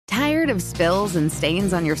of spills and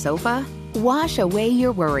stains on your sofa? Wash away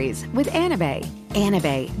your worries with Anabay.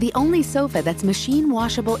 Anabay, the only sofa that's machine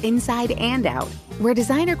washable inside and out, where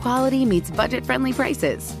designer quality meets budget-friendly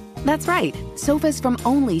prices. That's right, sofas from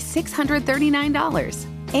only $639.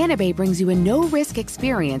 Anabay brings you a no-risk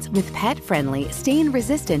experience with pet-friendly,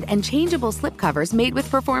 stain-resistant, and changeable slipcovers made with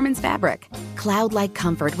performance fabric, cloud-like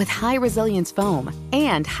comfort with high-resilience foam,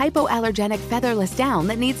 and hypoallergenic featherless down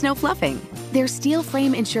that needs no fluffing. Their steel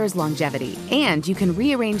frame ensures longevity, and you can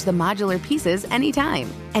rearrange the modular pieces anytime.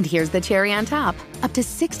 And here's the cherry on top, up to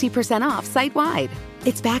 60% off site-wide.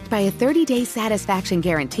 It's backed by a 30-day satisfaction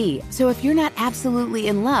guarantee, so if you're not absolutely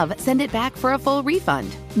in love, send it back for a full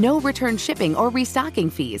refund. No return shipping or restocking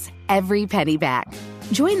fees. Every penny back.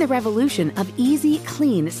 Join the revolution of easy,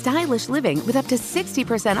 clean, stylish living with up to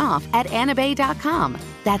 60% off at anabay.com.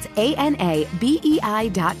 That's ANABEI.com.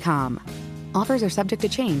 Offers are subject to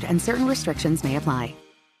change and certain restrictions may apply.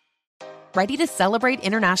 Ready to celebrate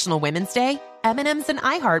International Women's Day? M&M's and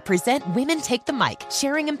iHeart present Women Take the Mic,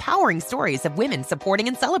 sharing empowering stories of women supporting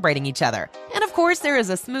and celebrating each other. And of course, there is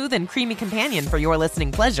a smooth and creamy companion for your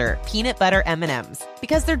listening pleasure, peanut butter M&M's.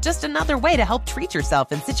 Because they're just another way to help treat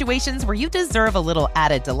yourself in situations where you deserve a little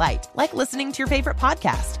added delight, like listening to your favorite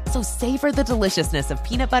podcast. So savor the deliciousness of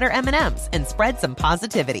peanut butter M&M's and spread some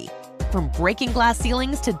positivity. From breaking glass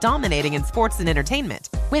ceilings to dominating in sports and entertainment,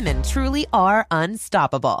 women truly are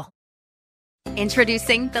unstoppable.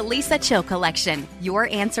 Introducing the Lisa Chill Collection, your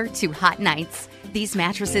answer to hot nights. These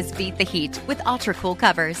mattresses beat the heat with ultra-cool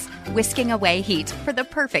covers, whisking away heat for the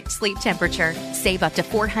perfect sleep temperature. Save up to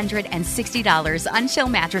 $460 on Chill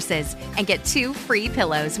mattresses and get 2 free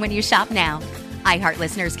pillows when you shop now. iHeart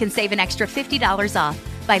listeners can save an extra $50 off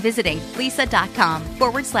by visiting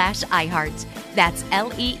lisa.com/iHeart. That's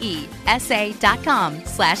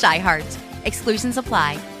LEESA.com/iHeart. Exclusions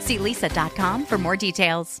apply. See lisa.com for more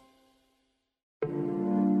details.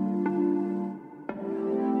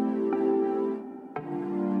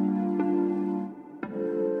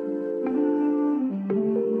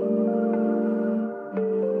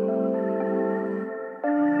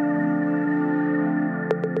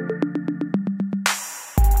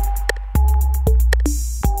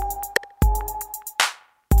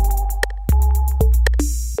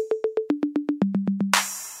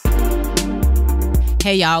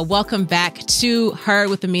 Hey y'all, welcome back to Her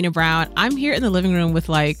with Amina Brown. I'm here in the living room with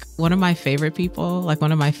one of my favorite people,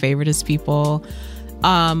 one of my favoriteest people.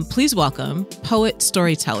 Please welcome poet,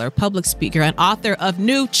 storyteller, public speaker, and author of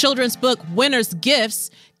new children's book, Winner's Gifts,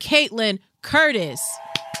 Kaitlin Curtice.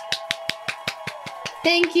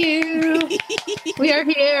 Thank you. We are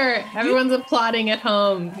here. Everyone's applauding at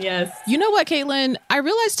home. Yes. You know what, Kaitlin? I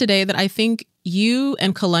realized today that I think you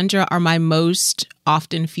and Kalundra are my most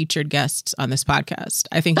often featured guests on this podcast.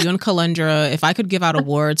 I think you and Kalundra, if I could give out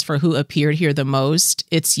awards for who appeared here the most,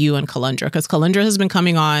 it's you and Kalundra, because Kalundra has been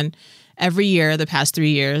coming on every year the past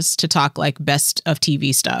 3 years to talk best of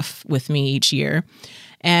TV stuff with me each year.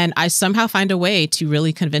 And I somehow find a way to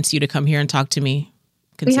really convince you to come here and talk to me.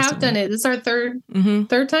 We have done it. This is our third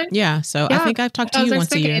time? Yeah. So yeah. I think I've talked to you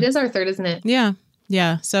once a year. It is our third, isn't it? Yeah.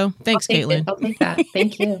 Yeah. So thanks, Kaitlin. I'll take that.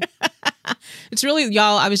 Thank you. It's really,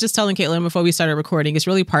 y'all, I was just telling Kaitlin before we started recording, it's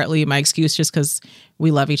really partly my excuse just because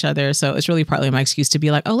we love each other. So it's really partly my excuse to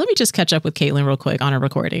be like, oh, let me just catch up with Kaitlin real quick on a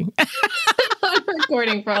recording. On a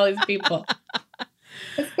recording for all these people.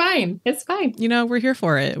 It's fine. It's fine. You know, we're here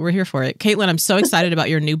for it. We're here for it. Kaitlin, I'm so excited about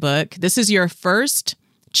your new book. This is your first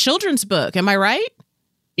children's book. Am I right?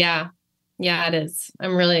 Yeah. Yeah, it is.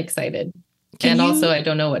 I'm really excited. Also, I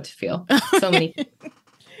don't know what to feel. So many.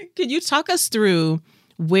 Can you talk us through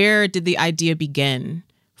where did the idea begin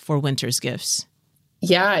for Winter's Gifts?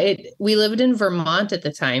 Yeah, we lived in Vermont at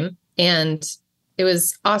the time, and it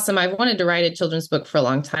was awesome. I've wanted to write a children's book for a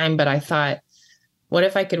long time, but I thought, what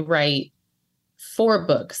if I could write 4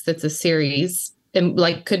 books that's a series and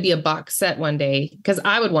could be a box set one day? Because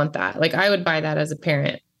I would want that. I would buy that as a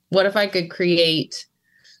parent. What if I could create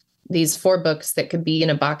these 4 books that could be in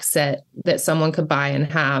a box set that someone could buy and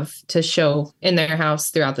have to show in their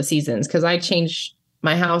house throughout the seasons? Because I change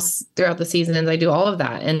my house throughout the seasons. I do all of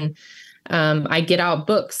that. And I get out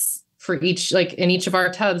books for each, in each of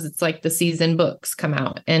our tubs, it's the season books come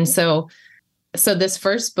out. And so this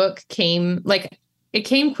first book came, it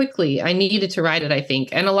came quickly. I needed to write it, I think.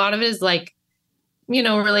 And a lot of it is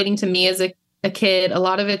relating to me as a kid. A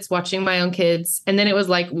lot of it's watching my own kids. And then it was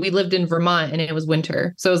we lived in Vermont and it was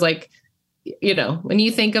winter. So it was when you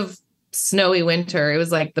think of snowy winter, it was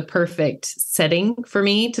the perfect setting for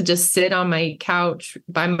me to just sit on my couch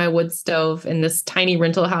by my wood stove in this tiny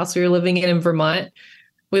rental house we were living in Vermont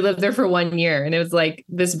We lived there for 1 year, and it was like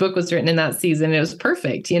this book was written in that season. It was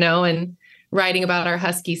perfect, and writing about our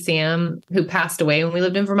husky Sam, who passed away when we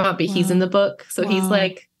lived in Vermont, but he's in the book. So he's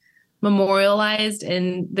like memorialized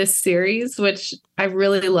in this series, which I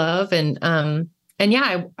really love. And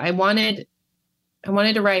yeah, I wanted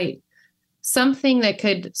to write something that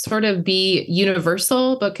could sort of be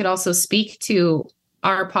universal, but could also speak to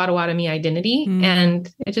our Potawatomi identity.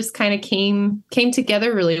 And it just kind of came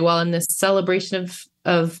together really well in this celebration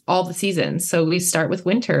of all the seasons. So we start with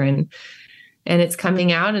winter, and it's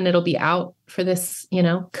coming out, and it'll be out for this,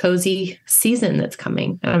 cozy season that's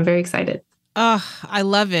coming. And I'm very excited. Oh, I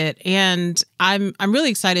love it. And I'm really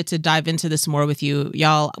excited to dive into this more with you.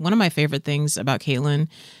 Y'all, one of my favorite things about Kaitlin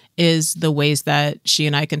is the ways that she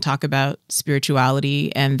and I can talk about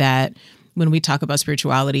spirituality, and that when we talk about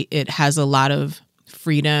spirituality, it has a lot of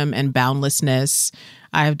freedom and boundlessness.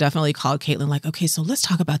 I have definitely called Kaitlin like, okay, so let's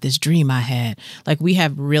talk about this dream I had. Like, we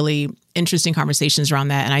have really interesting conversations around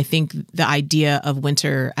that. And I think the idea of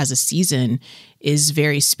winter as a season is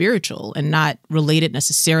very spiritual and not related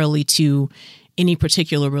necessarily to any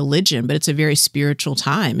particular religion, but it's a very spiritual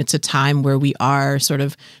time. It's a time where we are sort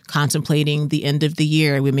of contemplating the end of the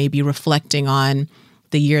year. We may be reflecting on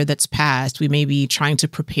the year that's passed. We may be trying to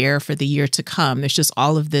prepare for the year to come. There's just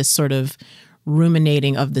all of this sort of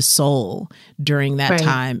ruminating of the soul during that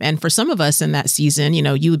time. And for some of us in that season,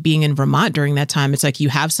 you being in Vermont during that time, it's like you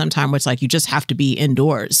have some time where it's like you just have to be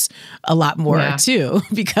indoors a lot more too,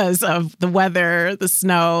 because of the weather, the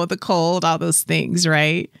snow, the cold, all those things,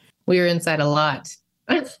 right? We were inside a lot.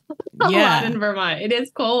 a lot in Vermont. It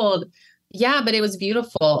is cold. Yeah, but it was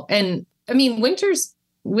beautiful. And I mean, winter's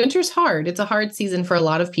hard. It's a hard season for a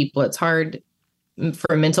lot of people. It's hard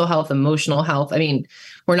for mental health, emotional health. I mean,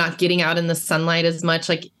 we're not getting out in the sunlight as much.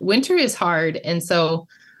 Like, winter is hard. And so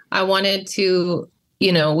I wanted to,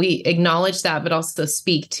 we acknowledge that, but also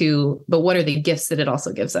speak to, but what are the gifts that it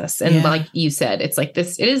also gives us? And like you said, it's like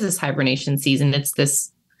it is this hibernation season. It's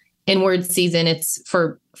this inward season. It's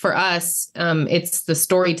for us, it's the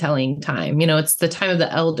storytelling time. It's the time of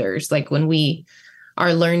the elders. Like, when we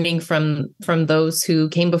are learning from those who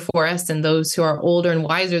came before us and those who are older and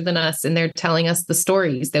wiser than us, and they're telling us the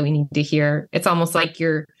stories that we need to hear. It's almost like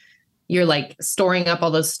you're like storing up all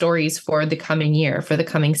those stories for the coming year, for the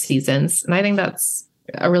coming seasons. And I think that's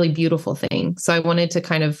a really beautiful thing. So I wanted to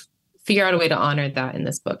kind of figure out a way to honor that in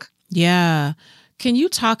this book. Yeah. Can you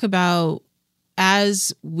talk about,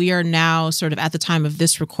 as we are now sort of at the time of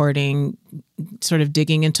this recording, sort of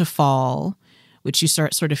digging into fall, which you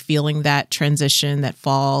start sort of feeling that transition, that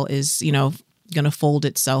fall is, going to fold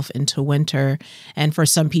itself into winter. And for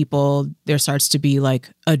some people, there starts to be like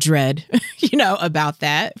a dread, about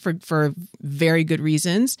that for very good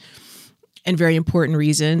reasons and very important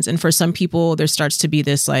reasons. And for some people, there starts to be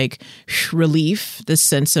this like relief, this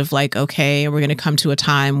sense of like, okay, we're going to come to a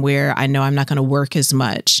time where I know I'm not going to work as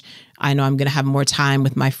much. I know I'm going to have more time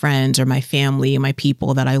with my friends or my family and my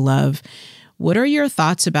people that I love. What are your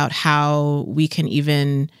thoughts about how we can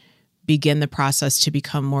even begin the process to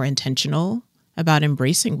become more intentional about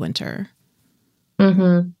embracing winter?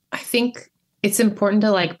 I think it's important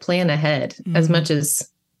to like plan ahead, as much as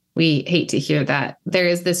we hate to hear that. There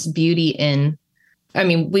is this beauty in,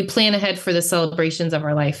 we plan ahead for the celebrations of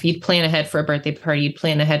our life. You'd plan ahead for a birthday party. You'd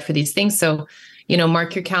plan ahead for these things. So,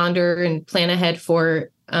 mark your calendar and plan ahead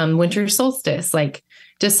for winter solstice. Like,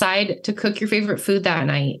 decide to cook your favorite food that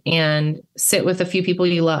night and sit with a few people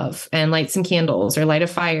you love and light some candles or light a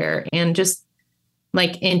fire, and just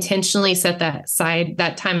like intentionally set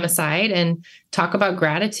that time aside and talk about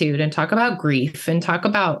gratitude and talk about grief and talk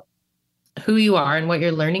about who you are and what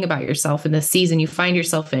you're learning about yourself in the season you find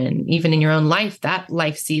yourself in, even in your own life, that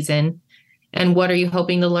life season. And what are you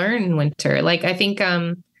hoping to learn in winter? Like, I think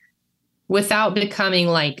without becoming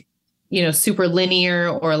like, super linear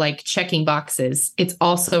or like checking boxes, it's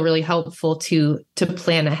also really helpful to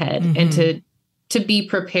plan ahead and to be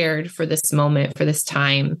prepared for this moment, for this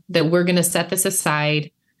time, that we're going to set this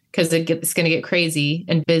aside, because it's going to get crazy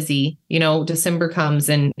and busy. December comes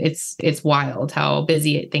and it's wild how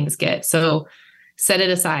busy things get. So set it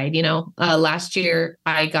aside. Last year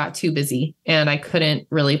I got too busy and I couldn't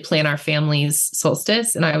really plan our family's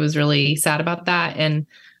solstice. And I was really sad about that. And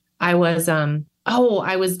I was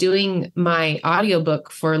doing my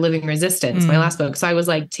audiobook for Living Resistance, my last book. So I was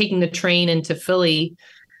like taking the train into Philly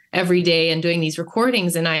every day and doing these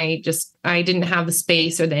recordings. And I didn't have the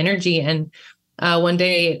space or the energy. And one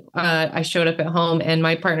day I showed up at home and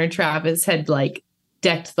my partner Travis had like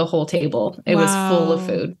decked the whole table. It was full of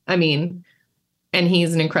food. And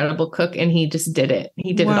he's an incredible cook, and he just did it.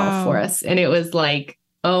 He did it all for us. And it was like,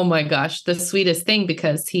 oh my gosh, the sweetest thing,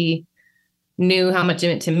 because he knew how much it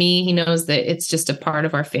meant to me. He knows that it's just a part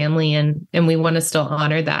of our family, and we want to still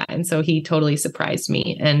honor that. And so he totally surprised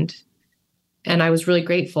me. And I was really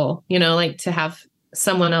grateful, like to have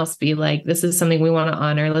someone else be like, this is something we want to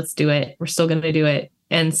honor. Let's do it. We're still going to do it.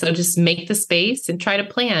 And so just make the space and try to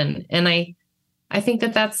plan. And I think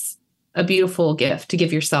that that's a beautiful gift to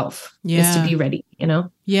give yourself, is to be ready,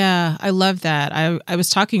 Yeah, I love that. I was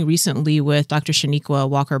talking recently with Dr. Shaniqua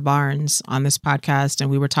Walker Barnes on this podcast, and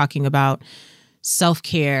we were talking about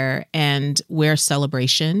self-care and where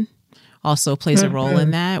celebration also plays a role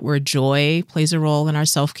in that, where joy plays a role in our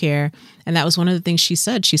self-care. And that was one of the things she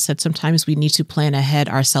said. She said sometimes we need to plan ahead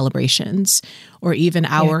our celebrations or even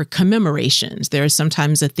our commemorations. There is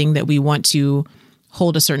sometimes a thing that we want to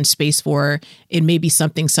hold a certain space for. It may be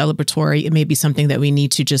something celebratory. It may be something that we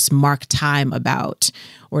need to just mark time about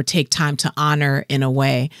or take time to honor in a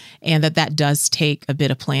way. And that does take a bit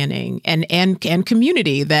of planning and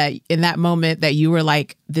community, that in that moment that you were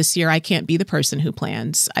like, this year, I can't be the person who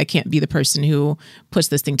plans. I can't be the person who puts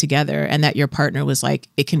this thing together. And that your partner was like,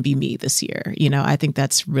 it can be me this year. I think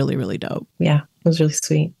that's really, really dope. Yeah, it was really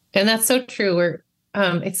sweet. And that's so true.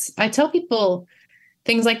 I tell people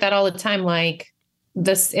things like that all the time, like,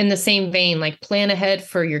 this in the same vein, like plan ahead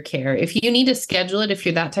for your care. If you need to schedule it, if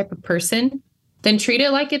you're that type of person, then treat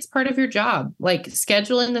it like it's part of your job. Like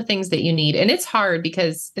schedule in the things that you need. And it's hard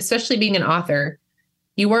because, especially being an author,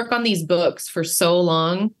 you work on these books for so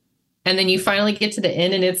long, and then you finally get to the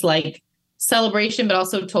end and it's like celebration, but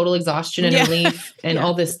also total exhaustion and relief and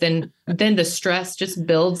all this. Then the stress just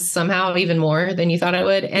builds somehow even more than you thought it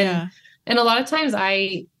would. And a lot of times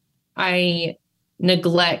I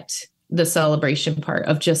neglect the celebration part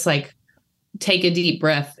of just like, take a deep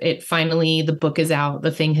breath. The book is out.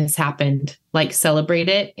 The thing has happened, like celebrate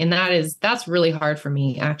it. And that's really hard for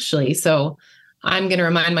me, actually. So I'm going to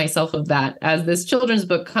remind myself of that as this children's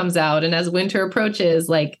book comes out and as winter approaches,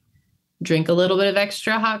 like drink a little bit of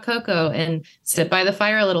extra hot cocoa and sit by the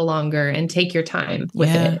fire a little longer and take your time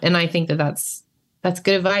with it. And I think that's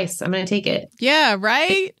good advice. I'm going to take it. Yeah.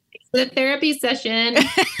 Right. The therapy session.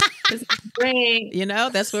 This is great.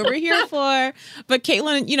 That's what we're here for. But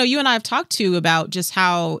Kaitlin, you and I have talked to about just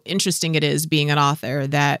how interesting it is being an author,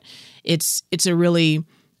 that it's a really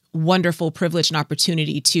wonderful privilege and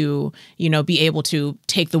opportunity to, be able to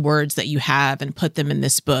take the words that you have and put them in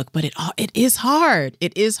this book. But it is hard.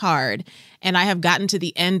 It is hard. And I have gotten to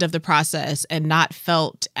the end of the process and not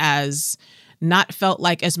felt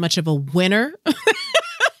like as much of a winner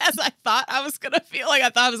as I thought I was going to feel. Like I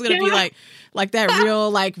thought I was going to be like that real,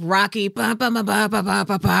 like Rocky, like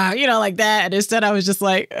that. And instead I was just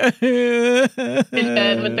like, in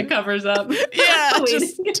bed with the covers up. Yeah,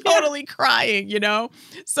 just totally crying,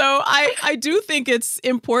 So I do think it's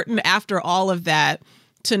important after all of that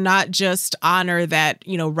to not just honor that,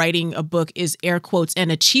 writing a book is air quotes an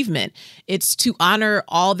achievement. It's to honor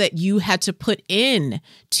all that you had to put in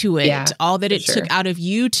to it, all that it took out of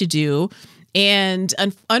you to do. And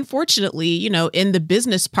unfortunately, in the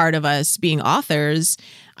business part of us being authors,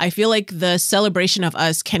 I feel like the celebration of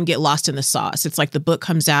us can get lost in the sauce. It's like the book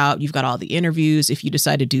comes out, you've got all the interviews. If you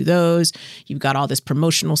decide to do those, you've got all this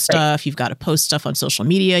promotional stuff. You've got to post stuff on social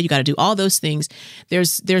media. You got to do all those things.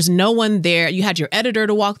 There's no one there. You had your editor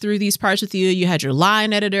to walk through these parts with you. You had your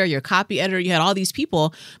line editor, your copy editor. You had all these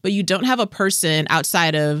people, but you don't have a person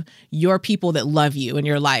outside of your people that love you in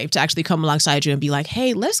your life to actually come alongside you and be like,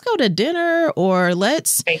 hey, let's go to dinner, or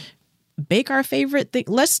let's bake our favorite thing.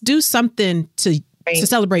 Let's do something to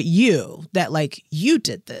celebrate you, that like you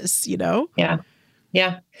did this, Yeah.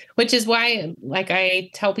 Yeah. Which is why, like,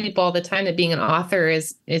 I tell people all the time that being an author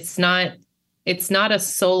it's not a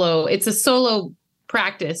solo, it's a solo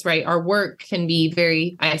practice, right? Our work can be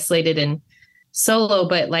very isolated and solo,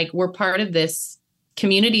 but like we're part of this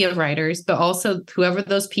community of writers, but also whoever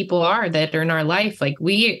those people are that are in our life, like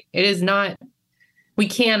we cannot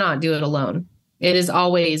do it alone. It is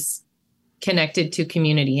always connected to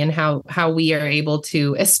community and how we are able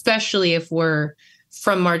to, especially if we're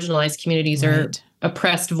from marginalized communities or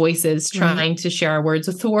oppressed voices trying to share our words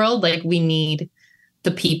with the world, like we need the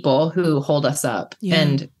people who hold us up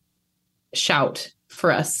and shout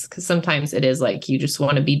for us. Because sometimes it is like you just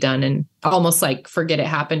want to be done and almost like forget it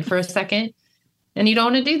happened for a second. And you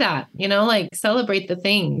don't want to do that, like celebrate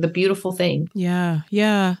the beautiful thing. Yeah.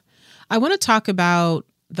 Yeah. I want to talk about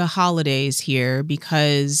the holidays here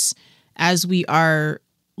because as we are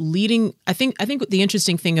leading, I think the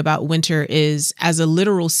interesting thing about winter is as a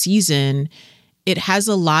literal season, it has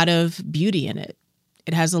a lot of beauty in it.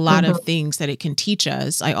 It has a lot of things that it can teach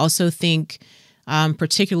us. I also think,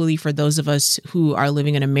 particularly for those of us who are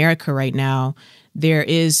living in America right now, there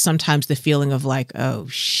is sometimes the feeling of like, oh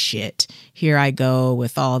shit, here I go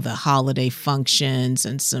with all the holiday functions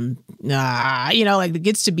and some, like it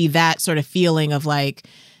gets to be that sort of feeling of like,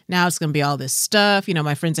 now it's going to be all this stuff.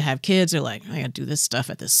 My friends that have kids are like, I got to do this stuff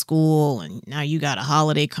at the school. And now you got a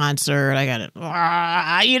holiday concert. I got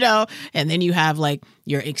to, and then you have like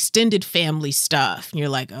your extended family stuff. And you're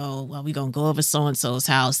like, oh, well, we going to go over so-and-so's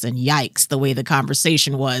house and yikes, the way the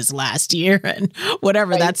conversation was last year and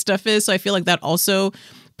whatever that stuff is. So I feel like that also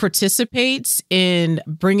participates in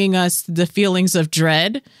bringing us the feelings of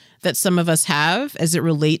dread that some of us have as it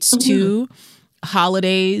relates to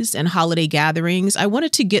holidays and holiday gatherings. I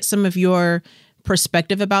wanted to get some of your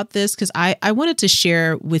perspective about this because I wanted to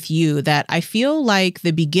share with you that I feel like the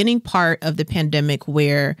beginning part of the pandemic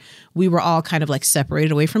where we were all kind of like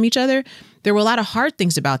separated away from each other, there were a lot of hard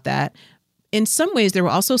things about that. In some ways, there were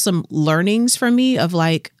also some learnings for me of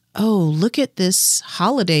like, oh, look at this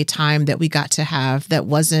holiday time that we got to have that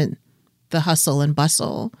wasn't the hustle and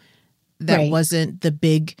bustle, that wasn't the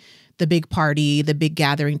big party, the big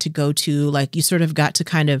gathering to go to. Like you sort of got to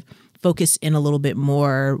kind of focus in a little bit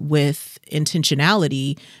more with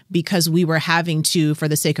intentionality because we were having to, for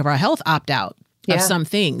the sake of our health, opt out of some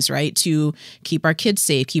things, right? To keep our kids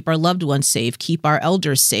safe, keep our loved ones safe, keep our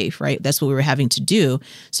elders safe, right? That's what we were having to do.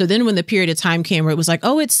 So then when the period of time came where it was like,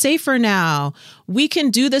 oh, it's safer now, we can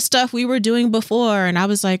do the stuff we were doing before. And I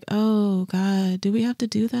was like, oh God, do we have to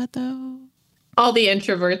do that though? All the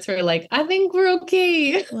introverts were like, I think we're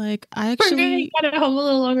okay. Like, I actually got it home a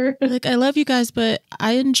little longer. Like, I love you guys, but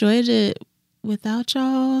I enjoyed it without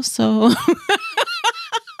y'all. So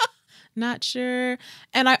not sure.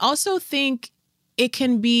 And I also think it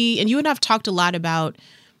can be, and you and I have talked a lot about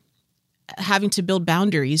having to build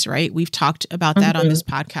boundaries, right? We've talked about that on this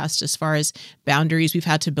podcast as far as boundaries we've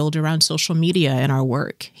had to build around social media and our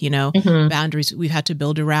work, boundaries we've had to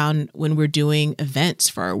build around when we're doing events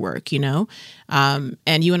for our work,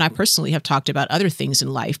 and you and I personally have talked about other things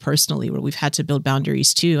in life personally where we've had to build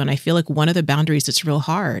boundaries too. And I feel like one of the boundaries that's real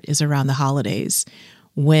hard is around the holidays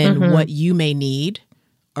when what you may need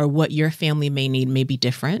or what your family may need may be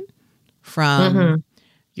different from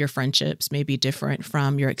your friendships, may be different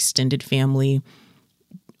from your extended family.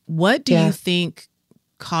 What do you think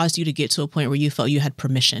caused you to get to a point where you felt you had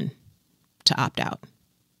permission to opt out?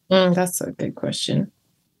 That's a good question.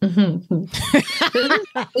 This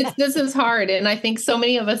is hard. And I think so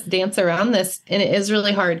many of us dance around this and it is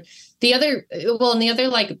really hard. The other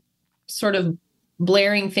like sort of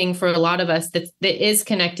blaring thing for a lot of us that is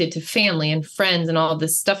connected to family and friends and all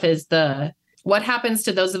this stuff is what happens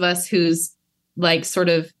to those of us whose like sort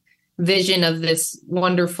of vision of this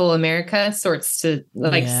wonderful America starts to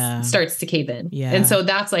cave in. Yeah. And so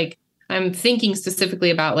that's like, I'm thinking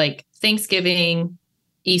specifically about like Thanksgiving,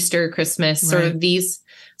 Easter, Christmas, sort of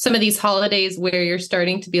some of these holidays where you're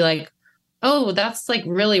starting to be like, oh, that's like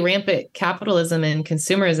really rampant capitalism and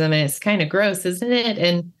consumerism. And it's kind of gross, isn't it?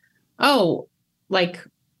 And, oh, like,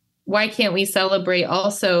 why can't we celebrate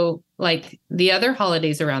also like the other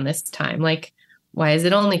holidays around this time? Like, why is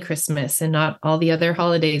it only Christmas and not all the other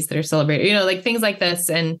holidays that are celebrated? Like things like this.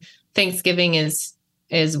 And Thanksgiving is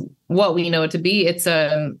what we know it to be. It's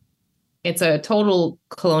a total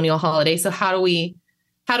colonial holiday. So how do we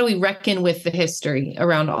reckon with the history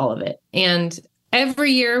around all of it? And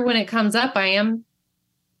every year when it comes up, I am,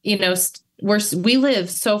 we live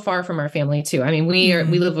so far from our family too. I mean, we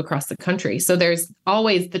live across the country. So there's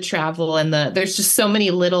always the travel and there's just so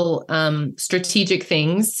many little strategic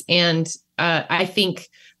things. And I think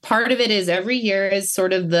part of it is every year is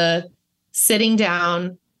sort of the sitting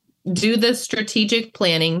down, do the strategic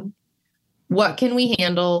planning. What can we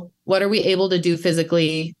handle? What are we able to do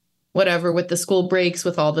physically? Whatever, with the school breaks,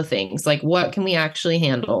 with all the things, like what can we actually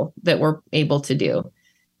handle that we're able to do?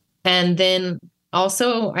 And then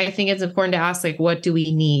also, I think it's important to ask, like, what do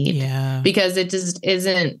we need? Yeah. Because it just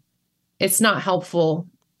it's not helpful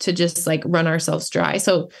to just like run ourselves dry.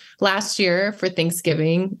 So last year for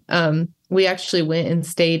Thanksgiving, we actually went and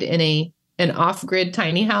stayed in an off-grid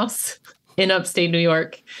tiny house in upstate New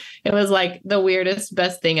York. It was like the weirdest,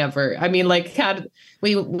 best thing ever. I mean, like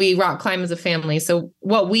we rock climb as a family. So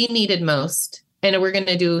what we needed most, and we're going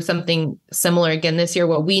to do something similar again this year.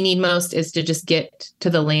 What we need most is to just get to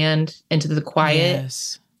the land and to the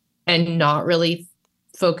quiet and not really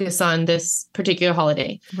focus on this particular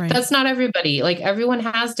holiday. Right. That's not everybody. Like everyone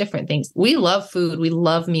has different things. We love food. We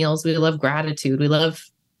love meals. We love gratitude. We love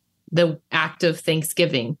the act of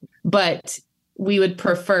Thanksgiving, but we would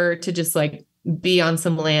prefer to just like be on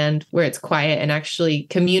some land where it's quiet and actually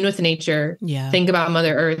commune with nature. Yeah. Think about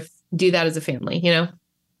Mother Earth, do that as a family,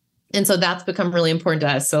 And so that's become really important to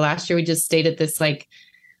us. So last year we just stayed at this like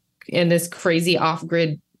in this crazy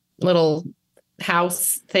off-grid little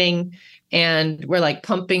house thing. And we're like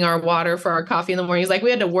pumping our water for our coffee in the morning. He's like, we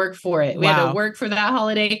had to work for it. We had to work for that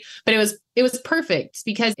holiday, but it was perfect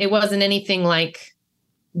because it wasn't anything like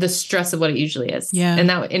the stress of what it usually is. Yeah. And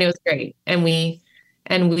it was great. And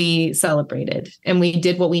we celebrated and we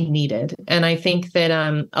did what we needed. And I think that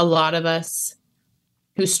a lot of us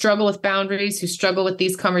who struggle with boundaries, who struggle with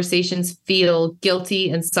these conversations, feel guilty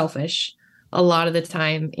and selfish a lot of the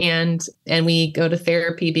time. And we go to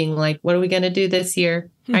therapy being like, what are we going to do this year?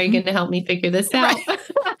 How are you going to help me figure this out? Right.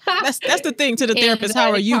 That's the thing to the therapist.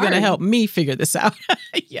 How are you going to help me figure this out?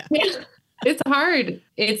 Yeah. It's hard.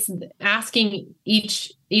 It's asking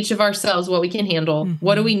each of ourselves what we can handle. Mm-hmm.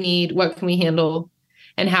 What do we need? What can we handle?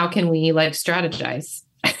 And how can we like strategize?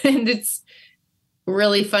 And it's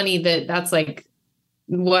really funny that that's like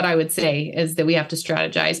what I would say is that we have to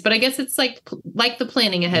strategize. But I guess it's like the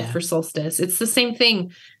planning ahead for solstice. It's the same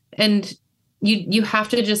thing. And you have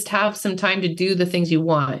to just have some time to do the things you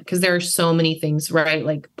want, because there are so many things, right?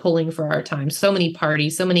 Like pulling for our time, so many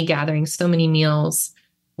parties, so many gatherings, so many meals.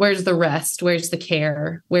 Where's the rest? Where's the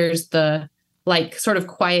care? Where's the like sort of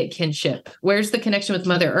quiet kinship? Where's the connection with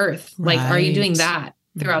Mother Earth? Like, are you doing that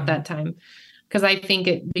throughout that time? Because I think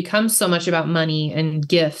it becomes so much about money and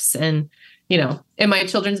gifts. And, you know, in my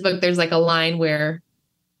children's book, there's like a line where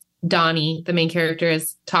Donnie, the main character,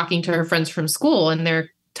 is talking to her friends from school and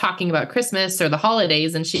they're talking about Christmas or the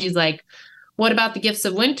holidays. And she's like, what about the gifts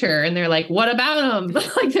of winter? And they're like, what about them?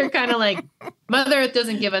 Like, they're kind of like, Mother Earth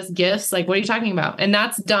doesn't give us gifts. Like, what are you talking about? And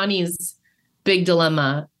that's Donnie's big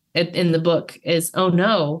dilemma in the book is, oh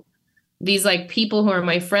no, these like people who are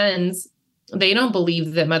my friends, they don't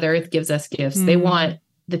believe that Mother Earth gives us gifts. They want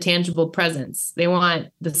the tangible presents. They want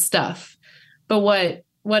the stuff. But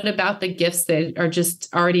what about the gifts that are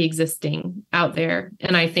just already existing out there?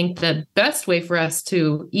 And I think the best way for us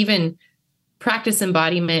to even practice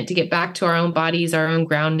embodiment, to get back to our own bodies, our own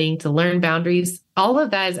grounding, to learn boundaries, all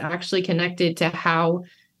of that is actually connected to how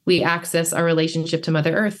we access our relationship to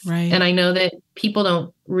Mother Earth. Right. And I know that people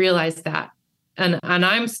don't realize that. And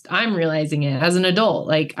I'm realizing it as an adult.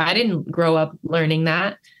 Like, I didn't grow up learning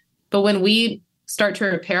that. But when we start to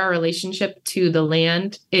repair our relationship to the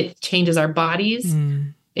land, it changes our bodies.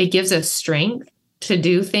 It gives us strength to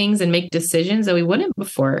do things and make decisions that we wouldn't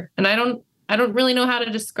before. And I don't really know how to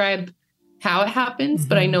describe how it happens,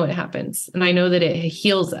 but I know it happens. And I know that it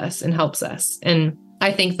heals us and helps us. And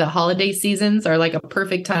I think the holiday seasons are like a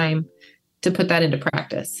perfect time to put that into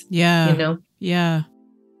practice. Yeah. You know? Yeah.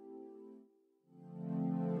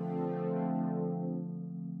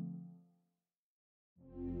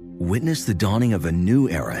 Witness the dawning of a new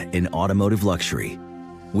era in automotive luxury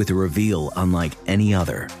with a reveal unlike any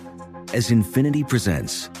other as Infiniti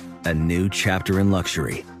presents a new chapter in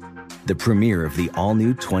luxury, the premiere of the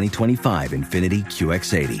all-new 2025 Infiniti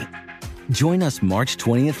QX80. Join us March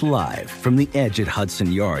 20th live from the Edge at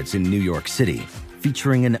Hudson Yards in New York City,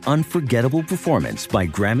 featuring an unforgettable performance by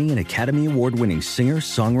Grammy and Academy Award-winning singer,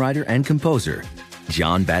 songwriter, and composer,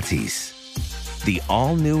 Jon Batiste. The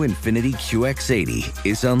all-new Infiniti QX80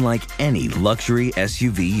 is unlike any luxury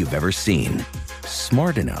SUV you've ever seen.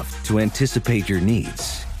 Smart enough to anticipate your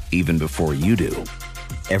needs, even before you do.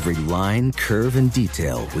 Every line, curve, and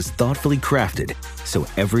detail was thoughtfully crafted, so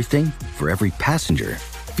everything for every passenger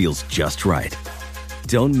feels just right.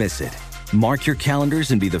 Don't miss it. Mark your calendars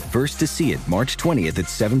and be the first to see it March 20th at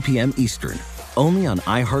 7 p.m. Eastern, only on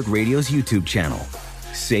iHeartRadio's YouTube channel.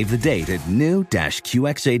 Save the date at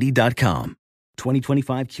new-QX80.com.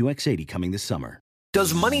 2025 QX80 coming this summer.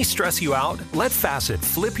 Does money stress you out? Let Facet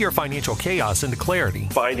flip your financial chaos into clarity.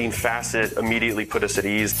 Finding Facet immediately put us at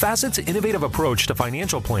ease. Facet's innovative approach to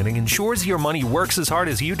financial planning ensures your money works as hard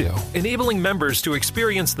as you do, enabling members to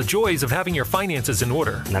experience the joys of having your finances in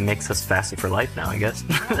order. And that makes us Facet for life now, I guess.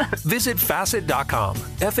 Visit Facet.com,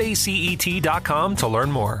 FACET.com to learn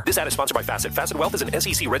more. This ad is sponsored by Facet. Facet Wealth is an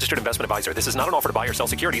SEC registered investment advisor. This is not an offer to buy or sell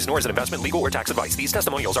securities, nor is it investment, legal, or tax advice. These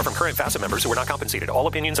testimonials are from current Facet members who are not compensated. All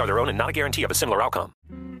opinions are their own and not a guarantee of a similar outcome.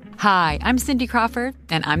 Hi, I'm Cindy Crawford,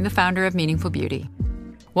 and I'm the founder of Meaningful Beauty.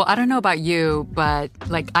 Well, I don't know about you, but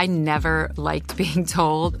I never liked being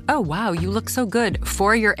told, oh, wow, you look so good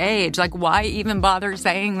for your age. Like, why even bother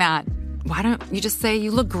saying that? Why don't you just say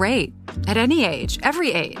you look great at any age,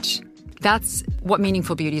 every age? That's what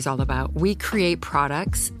Meaningful Beauty is all about. We create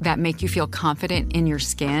products that make you feel confident in your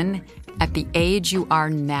skin at the age you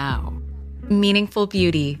are now. Meaningful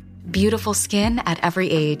Beauty. Beautiful skin at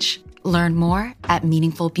every age. Learn more at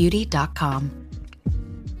meaningfulbeauty.com.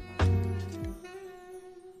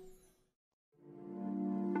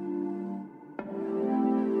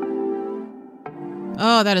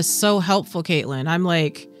 Oh, that is so helpful, Kaitlin. I'm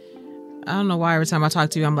like, I don't know why every time I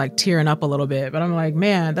talk to you, I'm like tearing up a little bit, but I'm like,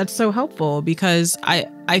 man, that's so helpful because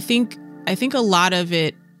I think a lot of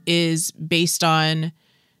it is based on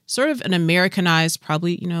sort of an Americanized,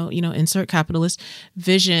 probably, insert capitalist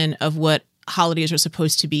vision of what holidays are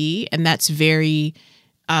supposed to be. And that's very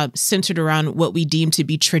centered around what we deem to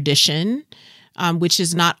be tradition, which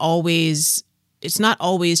is not always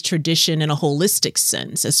tradition in a holistic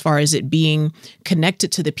sense, as far as it being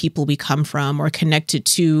connected to the people we come from or connected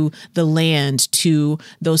to the land, to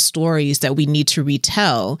those stories that we need to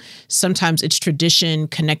retell. Sometimes it's tradition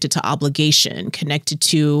connected to obligation, connected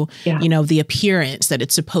to, the appearance that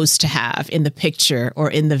it's supposed to have in the picture or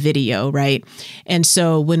in the video, right? And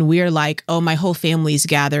so when we're like, oh, my whole family's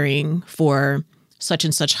gathering for such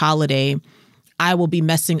and such holiday, I will be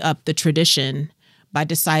messing up the tradition by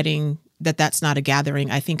deciding that that's not a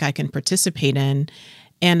gathering I think I can participate in.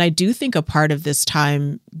 And I do think a part of this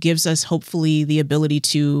time gives us hopefully the ability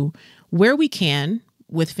to, where we can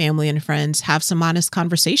with family and friends, have some honest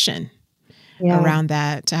conversation around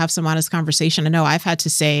that, to have some honest conversation. I know I've had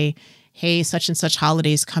to say, hey, such and such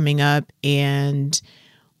holidays coming up and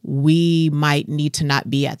we might need to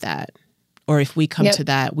not be at that. Or if we come to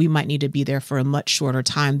that, we might need to be there for a much shorter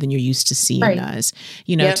time than you're used to seeing us,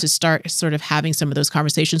 to start sort of having some of those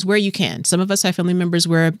conversations where you can. Some of us have family members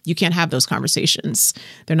where you can't have those conversations.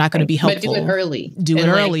 They're not going to be helpful. But do it early. Do it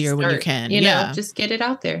earlier when you can. Just get it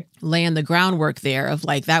out there. Laying the groundwork there of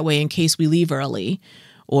like that way in case we leave early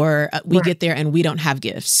or we get there and we don't have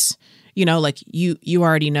gifts. Like you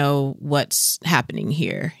already know what's happening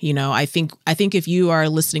here. I think if you are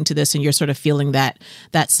listening to this and you're sort of feeling that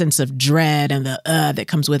sense of dread and the that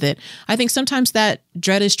comes with it, I think sometimes that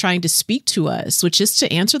dread is trying to speak to us, which is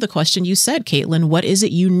to answer the question you said, Kaitlin, what is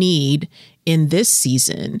it you need in this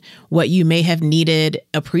season? What you may have needed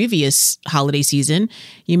a previous holiday season,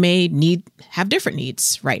 you may have different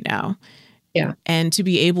needs right now. Yeah. And to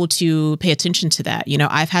be able to pay attention to that.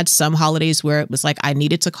 I've had some holidays where it was like, I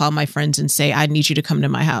needed to call my friends and say, I need you to come to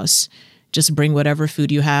my house. Just bring whatever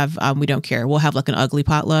food you have. We don't care. We'll have like an ugly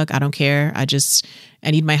potluck. I don't care. I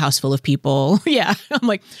need my house full of people. Yeah. I'm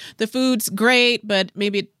like, the food's great, but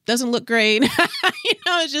maybe it doesn't look great.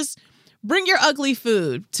 It's just bring your ugly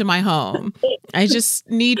food to my home. I just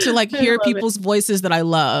need to hear people's voices that I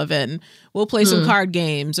love, and we'll play some card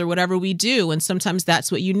games or whatever we do. And sometimes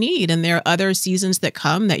that's what you need. And there are other seasons that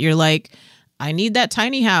come that you're like, I need that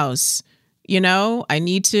tiny house. I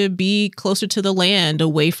need to be closer to the land,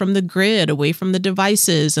 away from the grid, away from the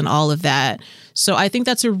devices and all of that. So I think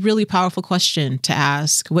that's a really powerful question to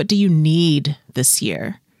ask. What do you need this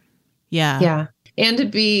year? Yeah. Yeah. And to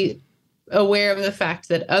be aware of the fact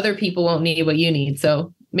that other people won't need what you need.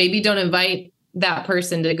 So maybe don't invite that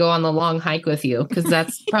person to go on the long hike with you, because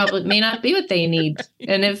that's probably may not be what they need.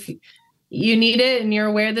 And if you need it and you're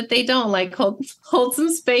aware that they don't, hold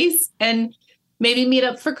some space and maybe meet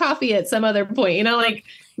up for coffee at some other point.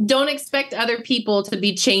 Don't expect other people to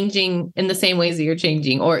be changing in the same ways that you're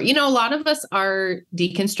changing. Or, a lot of us are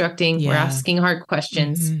deconstructing. Yeah. We're asking hard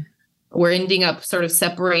questions. Mm-hmm. We're ending up sort of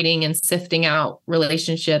separating and sifting out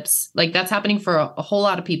relationships. That's happening for a whole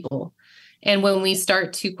lot of people. And when we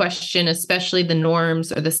start to question, especially the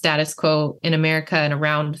norms or the status quo in America and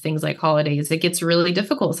around things like holidays, it gets really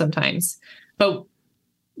difficult sometimes. But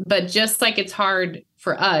just like it's hard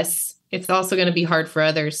for us, it's also going to be hard for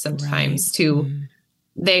others sometimes too.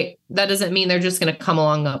 Mm-hmm. That doesn't mean they're just going to come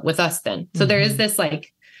along with us then. So there is this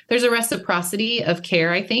there's a reciprocity of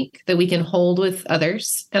care, I think, that we can hold with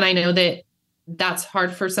others. And I know that that's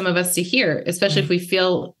hard for some of us to hear, especially if we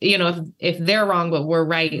feel, if they're wrong, but we're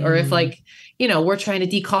right. Or if we're trying to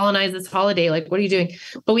decolonize this holiday, what are you doing?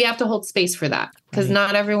 But we have to hold space for that, because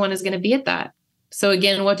not everyone is going to be at that. So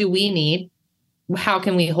again, what do we need? How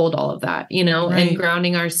can we hold all of that, and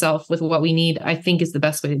grounding ourselves with what we need, I think is the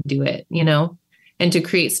best way to do it, and to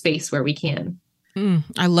create space where we can.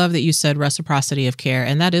 I love that you said reciprocity of care.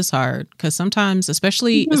 And that is hard, because sometimes,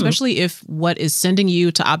 especially if what is sending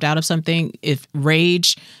you to opt out of something, if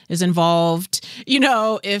rage is involved,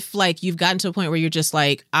 if you've gotten to a point where you're just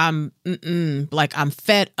I'm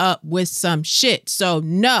fed up with some shit. So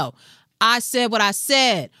no, I said what I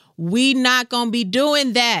said. We not going to be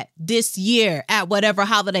doing that this year at whatever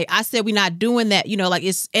holiday. I said we not doing that,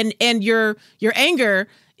 it's, and your anger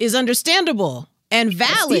is understandable and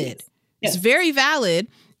valid. It's very valid.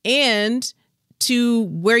 And to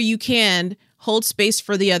where you can hold space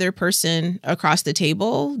for the other person across the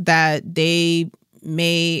table, that they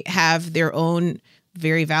may have their own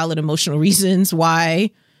very valid emotional reasons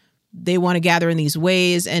why they want to gather in these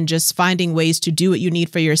ways, and just finding ways to do what you need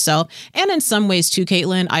for yourself. And in some ways too,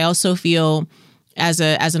 Kaitlin, I also feel as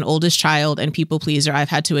an oldest child and people pleaser, I've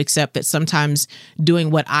had to accept that sometimes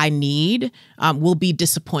doing what I need will be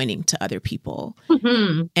disappointing to other people.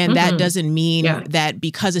 And that doesn't mean that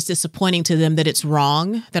because it's disappointing to them that it's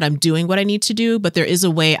wrong, that I'm doing what I need to do. But there is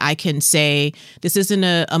a way I can say, this isn't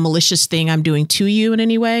a malicious thing I'm doing to you in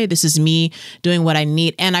any way. This is me doing what I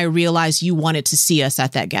need. And I realize you wanted to see us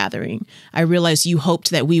at that gathering. I realize you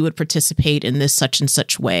hoped that we would participate in this such and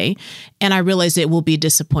such way. And I realize it will be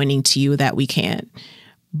disappointing to you that we can't.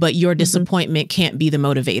 But your disappointment can't be the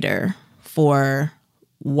motivator for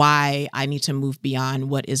why I need to move beyond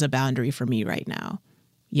what is a boundary for me right now.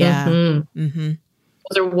 Yeah. Those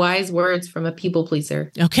are wise words from a people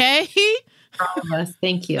pleaser. Okay. For all of us.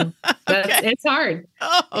 Thank you. It's hard.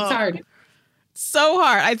 It's hard. So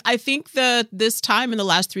hard. I think this time in the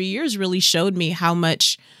last 3 years really showed me how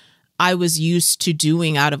much I was used to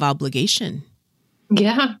doing out of obligation.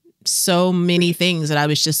 Yeah. So many things that I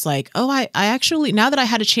was just like, oh, I actually, now that I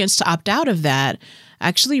had a chance to opt out of that, I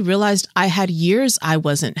actually realized I had years I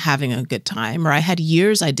wasn't having a good time, or I had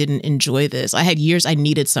years I didn't enjoy this. I had years I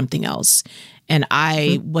needed something else. And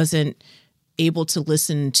I wasn't able to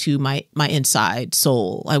listen to my inside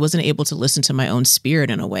soul. I wasn't able to listen to my own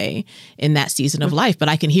spirit in a way in that season of life, but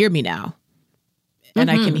I can hear me now.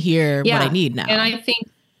 And I can hear what I need now. And I think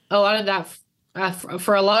a lot of that,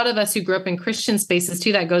 for a lot of us who grew up in Christian spaces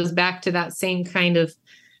too, that goes back to that same kind of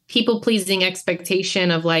people-pleasing expectation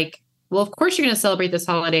of like, well, of course you're going to celebrate this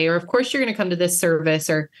holiday, or of course you're going to come to this service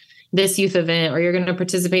or this youth event, or you're going to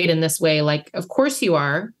participate in this way. Like, of course you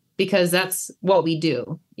are, because that's what we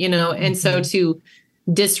do, you know? And so to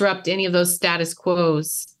disrupt any of those status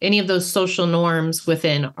quos, any of those social norms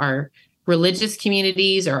within our religious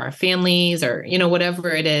communities or our families or, you know, whatever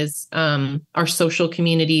it is, our social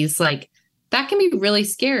communities, like, that can be really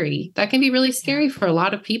scary. That can be really scary for a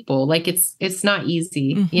lot of people. Like it's not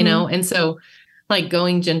easy, you know? And so like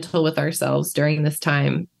going gentle with ourselves during this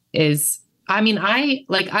time is, I mean, I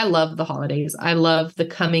love the holidays. I love the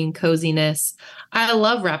coming coziness. I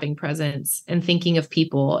love wrapping presents and thinking of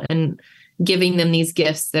people and giving them these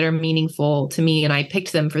gifts that are meaningful to me. And I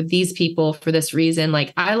picked them for these people for this reason.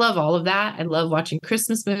 Like, I love all of that. I love watching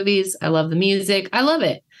Christmas movies. I love the music. I love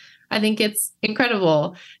it. I think it's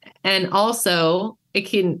incredible. And also it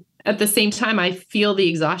can, at the same time, I feel the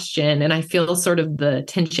exhaustion and I feel sort of the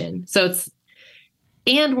tension. So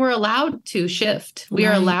and we're allowed to shift. We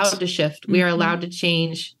are allowed to shift. We are allowed to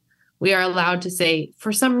change. We are allowed to say,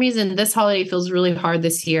 for some reason, this holiday feels really hard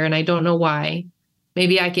this year. And I don't know why.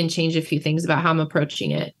 Maybe I can change a few things about how I'm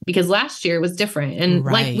approaching it, because last year was different. And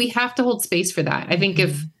like, we have to hold space for that. I think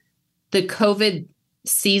if the COVID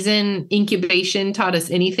season incubation taught us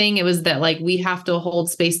anything, it was that like we have to hold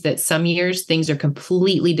space that some years things are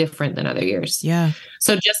completely different than other years. Yeah.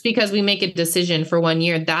 So just because we make a decision for 1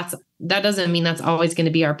 year, that doesn't mean that's always going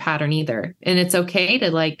to be our pattern either. And it's okay to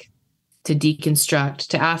deconstruct,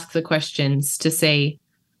 to ask the questions, to say,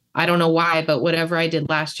 I don't know why, but whatever I did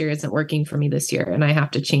last year isn't working for me this year, and I have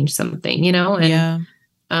to change something, you know? And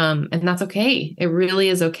and that's okay. It really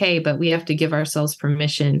is okay, but we have to give ourselves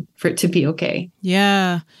permission for it to be okay.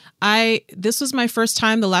 Yeah. This was my first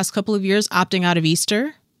time the last couple of years opting out of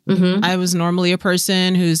Easter. I was normally a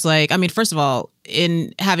person who's like, I mean, first of all,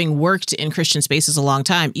 in having worked in Christian spaces a long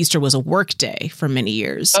time, Easter was a work day for many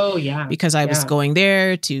years. Oh, yeah. Because I was going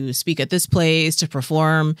there to speak at this place, to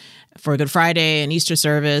perform for Good Friday and Easter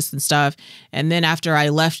service and stuff. And then after I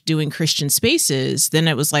left doing Christian spaces, then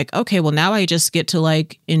it was like, okay, well, now I just get to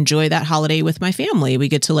like enjoy that holiday with my family. We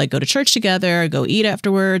get to like go to church together, go eat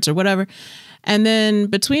afterwards or whatever. And then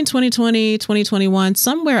between 2020, 2021,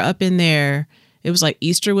 somewhere up in there, it was like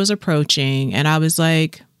Easter was approaching and I was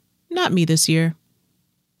like, not me this year.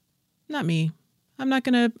 Not me. I'm not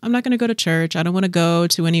going to go to church. I don't want to go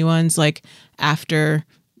to anyone's like after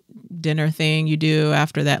dinner thing you do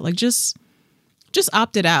after that. Like just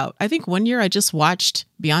opted out. I think one year I just watched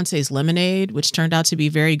Beyonce's Lemonade, which turned out to be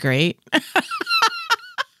very great.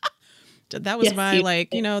 That was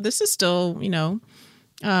like, you know, this is still, you know,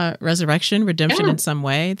 resurrection, redemption in some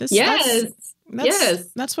way. That's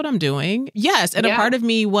what I'm doing. Yes. And a part of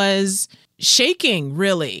me was shaking,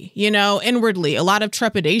 really, you know, inwardly, a lot of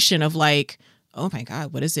trepidation of like, oh my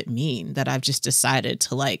God, what does it mean that I've just decided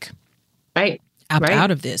to like opt out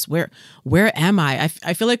of this? Where am I?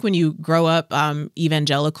 I feel like when you grow up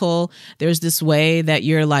evangelical, there's this way that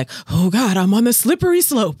you're like, oh God, I'm on the slippery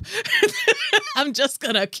slope. I'm just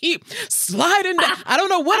going to keep sliding down. I don't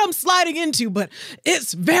know what I'm sliding into, but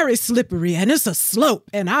it's very slippery and it's a slope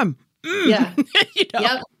and I'm you know?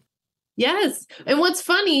 Yep. Yes. And what's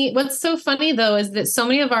so funny though, is that so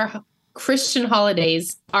many of our Christian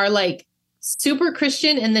holidays are like super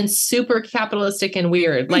Christian and then super capitalistic and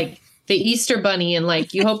weird, like the Easter bunny, and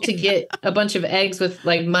like you hope to get a bunch of eggs with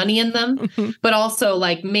like money in them, but also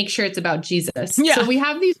like make sure it's about Jesus. Yeah. So we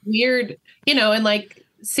have these weird, and like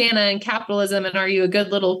Santa and capitalism and are you a good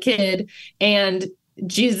little kid and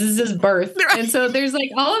Jesus's birth. And so there's like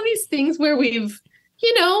all of these things where we've,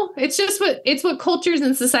 it's what cultures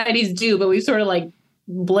and societies do, but we sort of like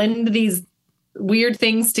blend these weird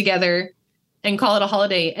things together and call it a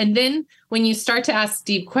holiday. And then when you start to ask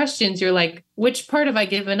deep questions, you're like, which part have I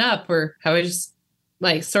given up? Or have I just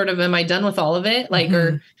like, sort of, am I done with all of it? Like,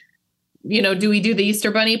 or, do we do the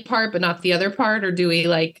Easter bunny part, but not the other part? Or do we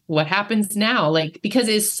like, what happens now? Like, because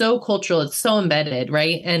it's so cultural, it's so embedded.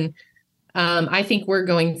 Right. And I think we're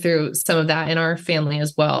going through some of that in our family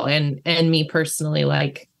as well. And me personally,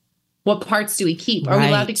 like, what parts do we keep? Are we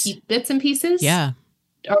allowed to keep bits and pieces? Yeah.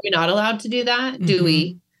 Are we not allowed to do that? Do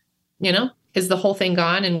we, is the whole thing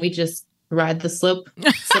gone and we just ride the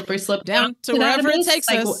slippery slope down to wherever it takes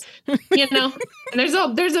us? And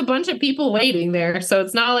there's a bunch of people waiting there. So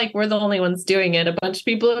it's not like we're the only ones doing it. A bunch of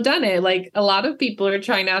people have done it. Like a lot of people are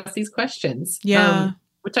trying to ask these questions. Yeah.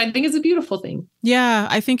 Which I think is a beautiful thing. Yeah,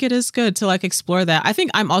 I think it is good to like explore that. I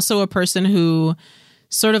think I'm also a person who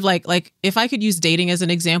sort of like if I could use dating as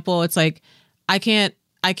an example, it's like I can't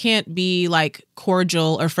be like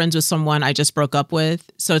cordial or friends with someone I just broke up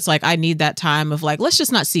with. So it's like I need that time of like, let's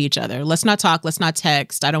just not see each other. Let's not talk. Let's not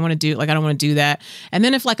text. I don't want to do that. And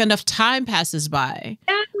then if like enough time passes by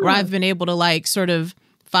where I've been able to like sort of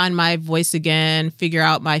find my voice again, figure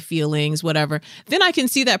out my feelings, whatever, then I can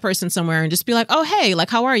see that person somewhere and just be like, oh, hey, like,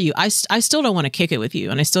 how are you? I still don't want to kick it with you.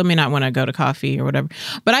 And I still may not want to go to coffee or whatever,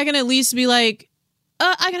 but I can at least be like,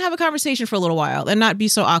 I can have a conversation for a little while and not be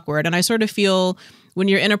so awkward. And I sort of feel when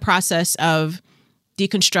you're in a process of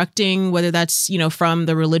deconstructing, whether that's, from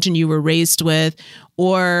the religion you were raised with,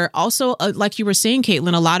 or also, like you were saying,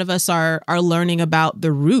 Kaitlin, a lot of us are learning about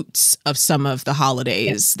the roots of some of the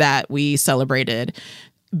holidays that we celebrated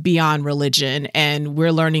beyond religion. And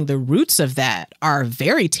we're learning the roots of that are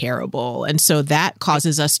very terrible. And so that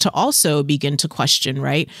causes us to also begin to question,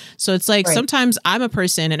 right? So it's like sometimes I'm a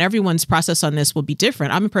person, and everyone's process on this will be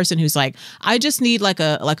different. I'm a person who's like, I just need like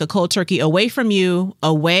a cold turkey away from you,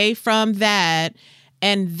 away from that.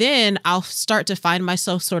 And then I'll start to find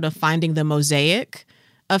myself sort of finding the mosaic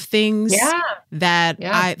of things that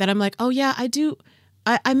I'm like, oh yeah, I do.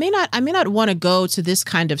 I may not want to go to this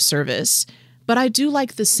kind of service, but I do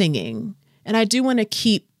like the singing, and I do want to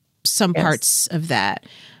keep some parts of that.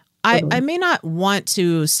 I may not want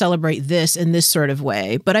to celebrate this in this sort of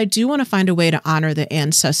way, but I do want to find a way to honor the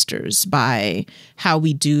ancestors by how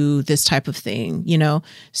we do this type of thing,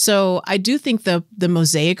 So I do think the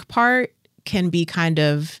mosaic part can be kind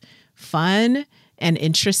of fun and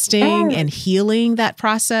interesting and healing, that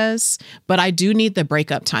process. But I do need the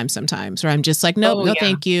breakup time sometimes where I'm just like, no,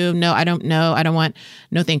 thank you. No, I don't know. I don't want,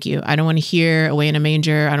 no, thank you. I don't want to hear away in a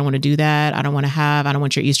manger. I don't want to do that. I don't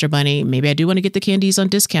want your Easter bunny. Maybe I do want to get the candies on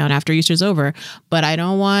discount after Easter's over, but I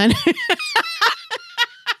don't want,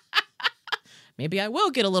 maybe I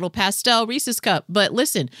will get a little pastel Reese's cup, but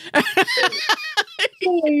listen. Oh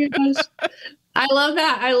my gosh. I love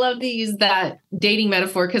that. I love to use that dating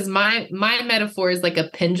metaphor because my metaphor is like a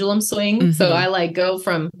pendulum swing. So I like go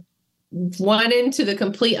from one end to the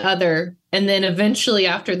complete other. And then eventually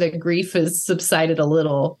after the grief has subsided a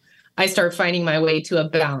little, I start finding my way to a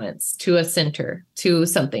balance, to a center, to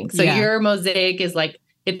something. So your mosaic is like,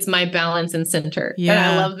 it's my balance and center. Yeah. And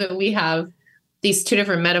I love that we have these two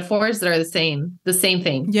different metaphors that are the same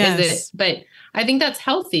thing. Yes. But I think that's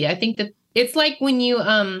healthy. I think that it's like when you,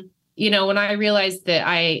 when I realized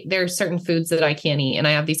that there are certain foods that I can't eat and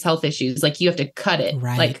I have these health issues, like you have to cut it,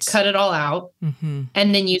 like cut it all out.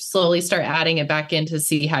 And then you slowly start adding it back in to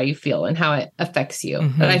see how you feel and how it affects you.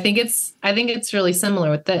 And I think it's really similar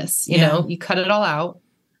with this, you know, you cut it all out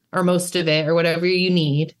or most of it or whatever you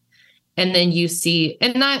need. And then you see,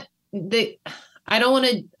 and I don't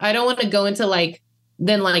want to go into like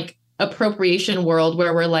appropriation world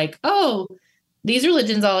where we're like, oh, these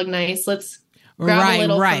religions all look nice. Let's grab a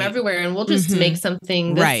little from everywhere and we'll just make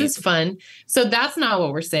something. This is fun. So that's not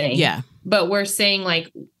what we're saying. Yeah. But we're saying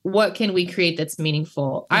like, what can we create that's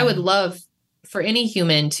meaningful? I would love for any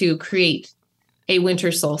human to create a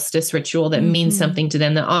winter solstice ritual that means something to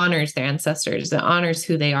them, that honors their ancestors, that honors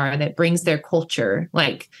who they are, that brings their culture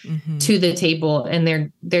to the table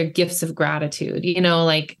and their gifts of gratitude. You know,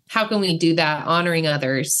 like how can we do that? Honoring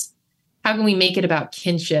others. How can we make it about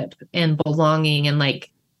kinship and belonging and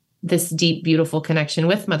like this deep, beautiful connection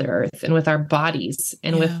with Mother Earth and with our bodies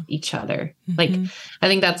and with each other? Like, I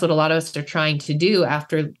think that's what a lot of us are trying to do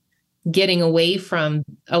after getting away from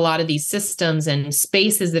a lot of these systems and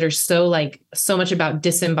spaces that are so much about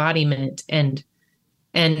disembodiment and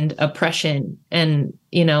oppression and,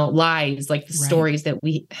 lies, like the stories that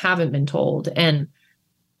we haven't been told. And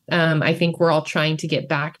I think we're all trying to get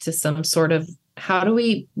back to some sort of, how do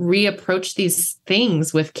we reapproach these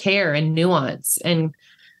things with care and nuance and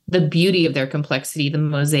the beauty of their complexity, the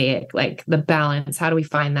mosaic, like the balance? How do we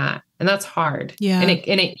find that? And that's hard. Yeah.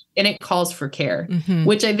 And it calls for care,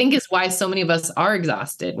 which I think is why so many of us are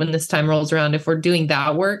exhausted when this time rolls around. If we're doing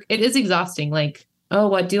that work, it is exhausting. Like, oh,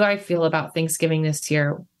 what do I feel about Thanksgiving this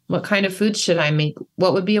year? What kind of food should I make?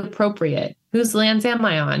 What would be appropriate? Whose lands am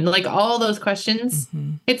I on? Like all those questions,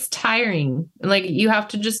 it's tiring. And like, you have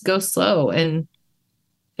to just go slow and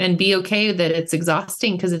be okay that it's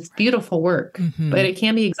exhausting, because it's beautiful work, but it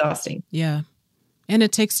can be exhausting. Yeah. And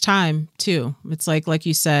it takes time too. It's like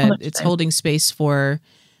you said, it's holding space for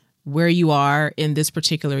where you are in this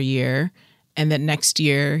particular year. And that next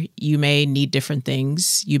year you may need different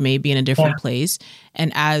things. You may be in a different place.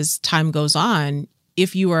 And as time goes on,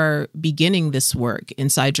 if you are beginning this work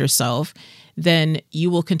inside yourself, then you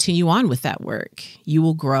will continue on with that work. You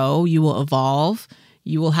will grow, you will evolve.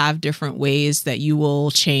 You will have different ways that you will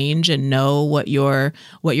change and know what your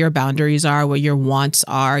boundaries are, what your wants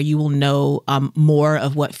are. You will know more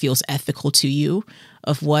of what feels ethical to you,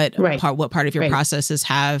 of what part of your processes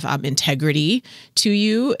have integrity to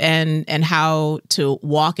you, and how to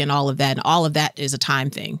walk in all of that. And all of that is a time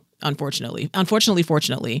thing. Fortunately,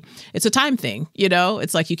 it's a time thing.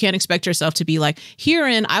 It's like, you can't expect yourself to be like,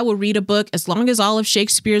 herein, I will read a book as long as all of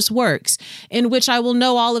Shakespeare's works, in which I will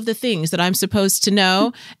know all of the things that I'm supposed to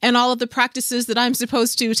know and all of the practices that I'm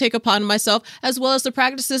supposed to take upon myself, as well as the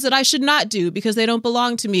practices that I should not do because they don't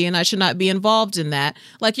belong to me and I should not be involved in that.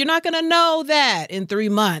 Like, you're not going to know that in 3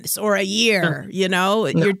 months or a year,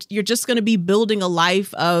 You're just going to be building a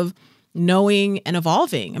life of knowing and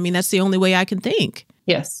evolving. I mean, that's the only way I can think.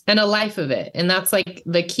 Yes. And a life of it. And that's like,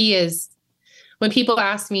 the key is when people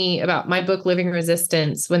ask me about my book, Living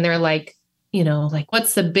Resistance, when they're like,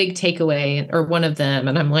 what's the big takeaway, or one of them?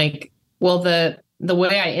 And I'm like, well, the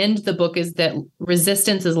way I end the book is that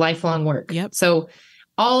resistance is lifelong work. Yep. So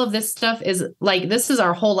all of this stuff is like, this is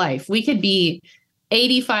our whole life. We could be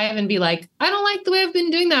 85 and be like, I don't like the way I've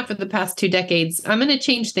been doing that for the past 2 decades. I'm going to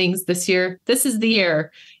change things this year. This is the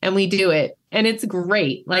year. And we do it. And it's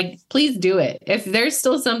great. Like, please do it. If there's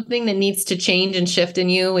still something that needs to change and shift in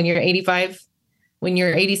you when you're 85, when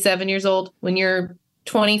you're 87 years old, when you're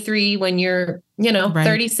 23, when you're,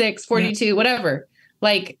 36, 42, whatever,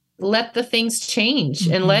 like, let the things change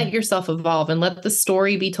and let yourself evolve and let the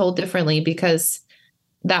story be told differently, because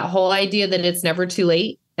that whole idea that it's never too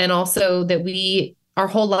late, and also that our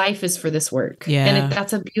whole life is for this work. Yeah. And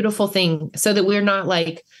that's a beautiful thing, so that we're not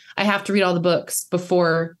like, I have to read all the books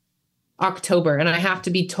before October and I have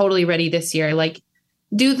to be totally ready this year. Like,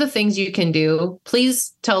 do the things you can do.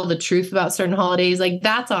 Please tell the truth about certain holidays. Like,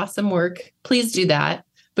 that's awesome work. Please do that.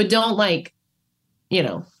 But don't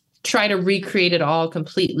try to recreate it all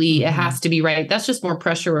completely. It has to be right. That's just more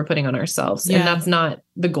pressure we're putting on ourselves. Yeah. And that's not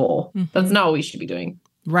the goal. That's not what we should be doing.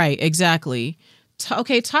 Right. Exactly.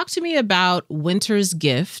 Okay. Talk to me about winter's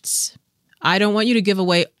gifts. I don't want you to give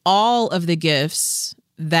away all of the gifts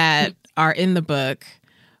that are in the book,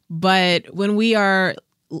 but when we are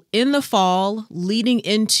in the fall leading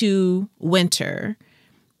into winter,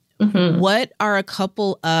 what are a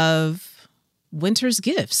couple of winter's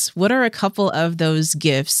gifts? What are a couple of those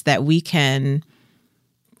gifts that we can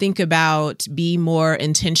think about, be more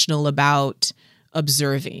intentional about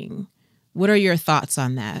observing? What are your thoughts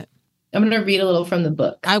on that? I'm going to read a little from the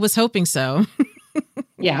book. I was hoping so.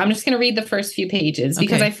 Yeah, I'm just going to read the first few pages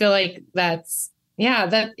because I feel like that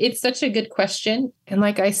it's such a good question. And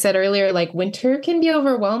like I said earlier, like, winter can be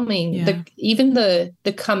overwhelming. Yeah. Even the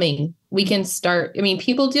coming, we can start. I mean,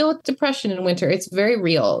 people deal with depression in winter. It's very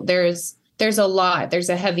real. There's a lot. There's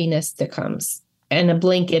a heaviness that comes and a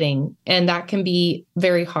blanketing, and that can be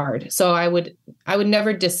very hard. So I would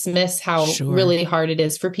never dismiss how really hard it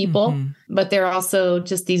is for people, but there are also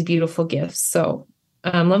just these beautiful gifts. So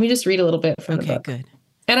let me just read a little bit from the book. Good.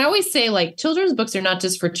 And I always say, like, children's books are not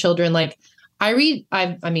just for children. Like, I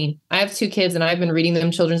have 2 kids and I've been reading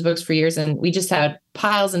them children's books for years, and we just had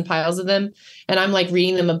piles and piles of them. And I'm like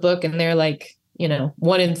reading them a book and they're like,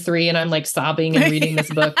 1 and 3. And I'm like sobbing and reading this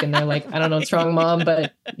book. And they're like, I don't know what's wrong, Mom,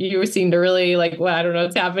 but you seem to really like, well, I don't know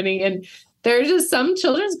what's happening. And there's just some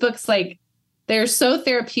children's books, like, they're so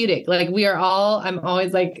therapeutic. Like, I'm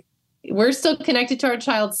always like, we're still connected to our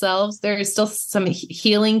child selves. There is still some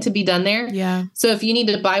healing to be done there. Yeah. So if you need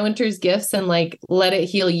to buy winter's gifts and like let it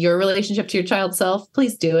heal your relationship to your child self,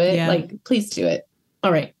 please do it. Yeah. Like, please do it.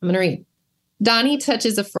 All right, I'm going to read. Donnie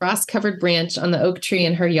touches a frost-covered branch on the oak tree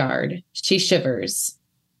in her yard. She shivers.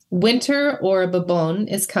 Winter or Babon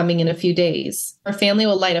is coming in a few days. Our family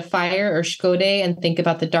will light a fire or shkode and think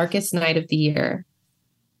about the darkest night of the year.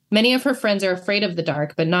 Many of her friends are afraid of the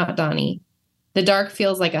dark, but not Donnie. The dark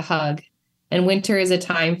feels like a hug, and winter is a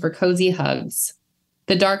time for cozy hugs.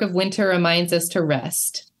 The dark of winter reminds us to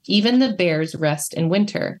rest. Even the bears rest in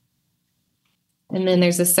winter. And then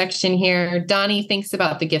there's a section here. Donnie thinks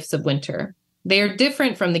about the gifts of winter. They are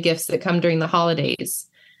different from the gifts that come during the holidays.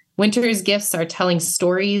 Winter's gifts are telling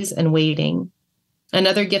stories and waiting.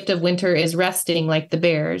 Another gift of winter is resting like the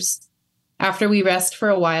bears. After we rest for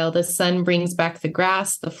a while, the sun brings back the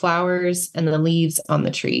grass, the flowers, and the leaves on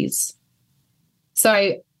the trees.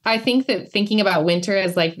 So I think that thinking about winter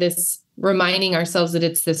as like this, reminding ourselves that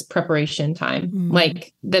it's this preparation time,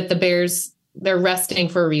 like that the bears, they're resting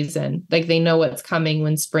for a reason. Like they know what's coming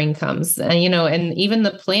when spring comes. And, you know, and even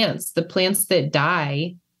the plants that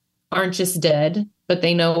die aren't just dead, but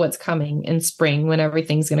they know what's coming in spring when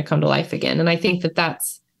everything's going to come to life again. And I think that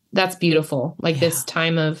that's beautiful. Like this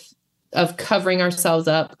time of covering ourselves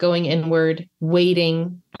up, going inward,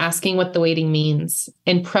 waiting, asking what the waiting means,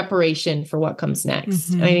 in preparation for what comes next.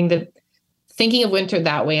 And I think that thinking of winter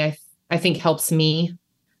that way, I think helps me.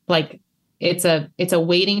 Like it's a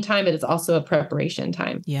waiting time, but it's also a preparation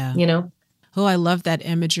time. Yeah. You know? Oh, I love that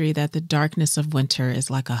imagery that the darkness of winter is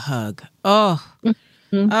like a hug. Oh,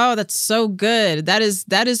 oh, that's so good. That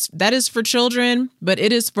is for children, but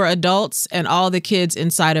it is for adults and all the kids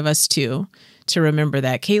inside of us too, to remember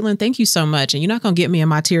that. Kaitlin, thank you so much. And you're not going to get me in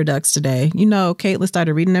my tear ducts today. You know, Kaitlin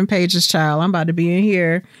started reading them pages, child. I'm about to be in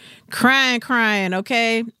here crying.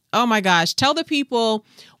 Okay. Oh my gosh. Tell the people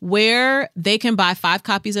where they can buy 5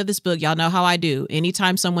 copies of this book. Y'all know how I do.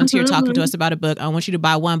 Anytime someone's here talking to us about a book, I want you to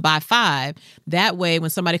buy 1, buy 5. That way, when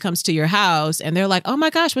somebody comes to your house and they're like, oh my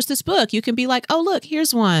gosh, what's this book? You can be like, oh, look,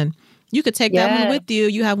 here's one. You could take that one with you.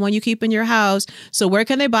 You have one you keep in your house. So where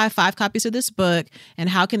can they buy 5 copies of this book, and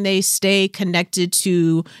how can they stay connected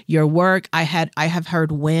to your work? I have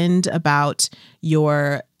heard wind about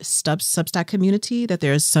your Substack community, that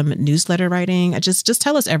there's some newsletter writing. Just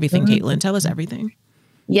tell us everything, Kaitlin. Tell us everything.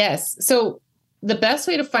 Yes. So the best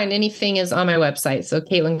way to find anything is on my website. So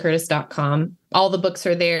KaitlinCurtice.com. All the books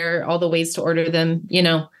are there, all the ways to order them, you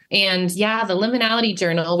know. And the Liminality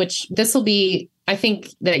Journal, which this will be, I think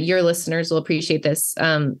that your listeners will appreciate this.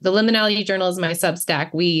 The Liminality Journal is my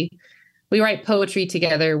Substack. We write poetry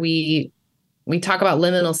together. We talk about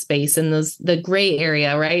liminal space and the gray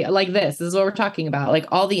area, right? Like this is what we're talking about, like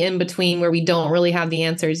all the in between where we don't really have the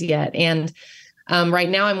answers yet. And right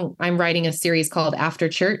now I'm writing a series called After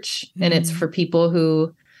Church, and it's for people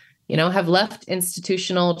who, you know, have left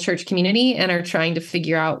institutional church community and are trying to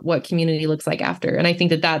figure out what community looks like after. And I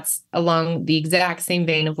think that that's along the exact same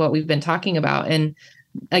vein of what we've been talking about. And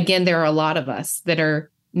again, there are a lot of us that are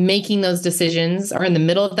making those decisions, are in the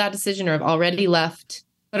middle of that decision, or have already left,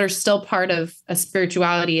 but are still part of a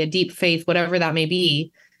spirituality, a deep faith, whatever that may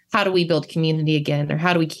be. How do we build community again? Or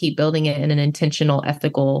how do we keep building it in an intentional,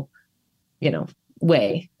 ethical, you know,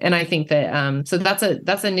 way? And I think that, so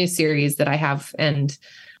that's a new series that I have, and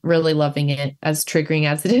really loving it, as triggering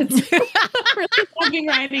as it is. Really loving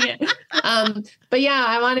writing it. But yeah,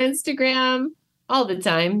 I'm on Instagram all the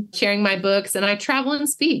time, sharing my books, and I travel and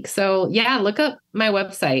speak. So yeah, look up my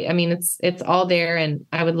website. I mean, it's all there, and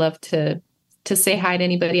I would love to say hi to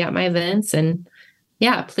anybody at my events. And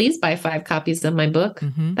yeah, please buy 5 copies of my book.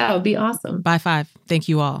 That would be awesome. Buy 5. Thank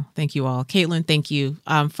you all. Thank you all. Kaitlin, thank you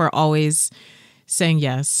for always saying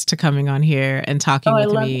yes to coming on here and talking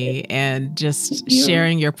with me and just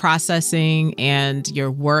sharing your processing and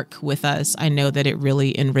your work with us. I know that it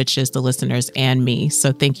really enriches the listeners and me.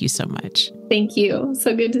 So thank you so much. Thank you.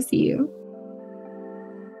 So good to see you.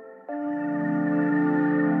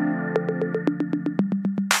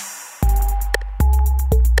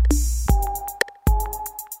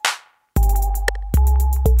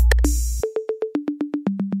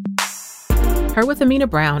 Her with Amina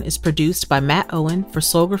Brown is produced by Matt Owen for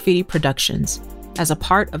Soul Graffiti Productions as a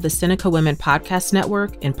part of the Seneca Women Podcast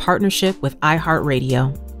Network in partnership with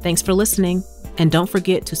iHeartRadio. Thanks for listening, and don't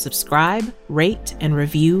forget to subscribe, rate, and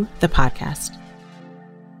review the podcast.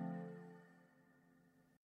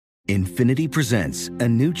 Infinity presents a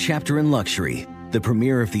new chapter in luxury, the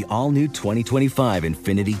premiere of the all-new 2025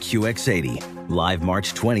 Infinity QX80, live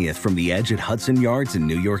March 20th from the Edge at Hudson Yards in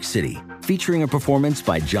New York City, featuring a performance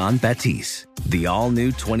by John Batiste. The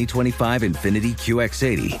all-new 2025 Infiniti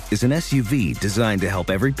QX80 is an SUV designed to help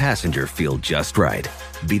every passenger feel just right.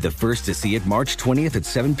 Be the first to see it March 20th at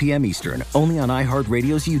 7 p.m. Eastern, only on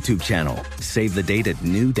iHeartRadio's YouTube channel. Save the date at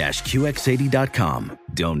new-QX80.com.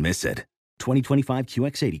 Don't miss it. 2025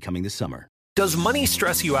 QX80 coming this summer. Does money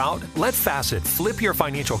stress you out? Let Facet flip your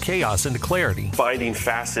financial chaos into clarity. Finding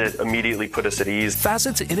Facet immediately put us at ease.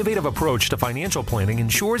 Facet's innovative approach to financial planning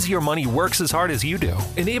ensures your money works as hard as you do,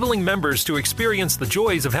 enabling members to experience the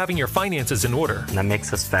joys of having your finances in order. And that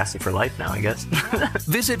makes us Facet for life now, I guess.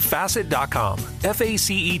 Visit Facet.com,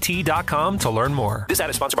 FACET.com to learn more. This ad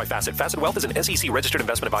is sponsored by Facet. Facet Wealth is an SEC registered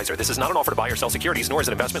investment advisor. This is not an offer to buy or sell securities, nor is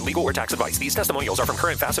it investment, legal, or tax advice. These testimonials are from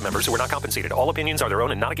current Facet members who are not compensated. All opinions are their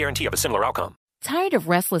own and not a guarantee of a similar outcome. Tired of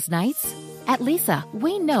restless nights? At Leesa,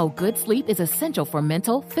 we know good sleep is essential for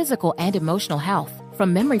mental, physical, and emotional health.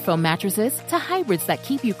 From memory foam mattresses to hybrids that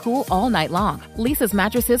keep you cool all night long, Leesa's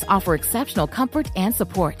mattresses offer exceptional comfort and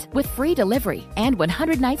support with free delivery and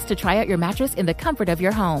 100 nights to try out your mattress in the comfort of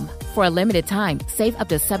your home. For a limited time, save up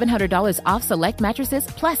to $700 off select mattresses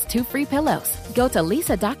plus 2 free pillows. Go to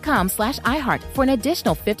leesa.com/iHeart for an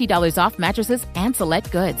additional $50 off mattresses and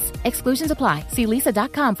select goods. Exclusions apply. See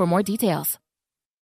leesa.com for more details.